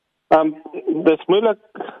Dis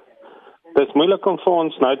moeilik om vir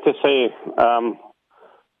ons nou te sê,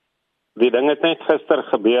 die ding het net gister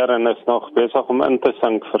gebeur en is nog besig om in te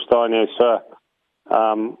sink, verstaan jy, so,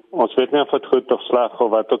 ons weet nie of het goed of sleg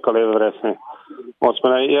of wat ook al ewer is nie. Ons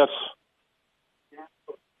moet nou eers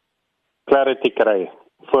clarity kry,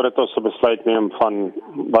 voordat ons 'n besluit neem van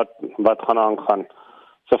wat gaan aangaan.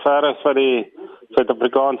 Sover as wat die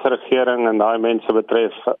Suid-Afrikaanse regering en daai mense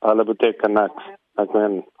betref, hulle beteken niks. Ek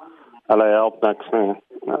meen, hulle help niks nie.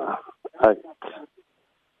 Ek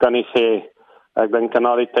kan nie sê, ek dink aan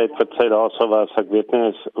al die tyd wat sy daar so was, ek weet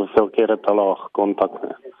nie hoeveel keer het hulle al gekontak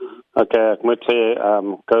nie. Okay, ek moet sê,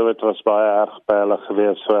 COVID was baie erg by hulle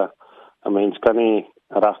gewees, so 'n mens kan nie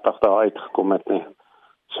regtig daar uitgekom het nie.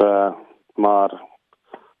 So, maar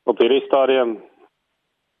op hierdie stadium,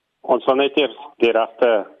 ons sal net eers die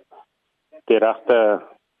regte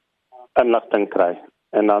inligting kry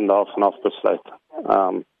en dan daarvan af besluit.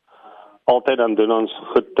 Altyd dan doen ons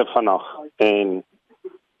goed te vanag en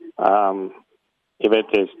jy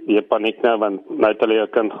weet, jy paniek nou, want nou het hulle jou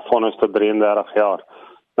kind gevonnis tot 33 jaar.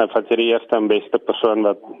 Nou vat jy die eerste en beste persoon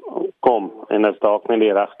wat kom en is dalk nie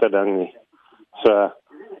die regte ding nie. So,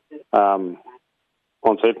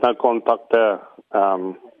 ons het nou kontakte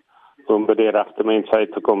om by die regte mense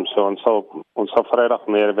uit te kom, so ons sal Vrydag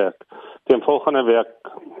meer werk. Teen volgende week,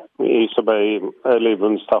 hier so by early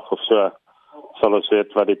Woensdag of so, sal ons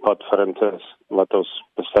weet wat die pad vorentoe is, wat ons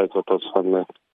besluit wat ons gaan doen.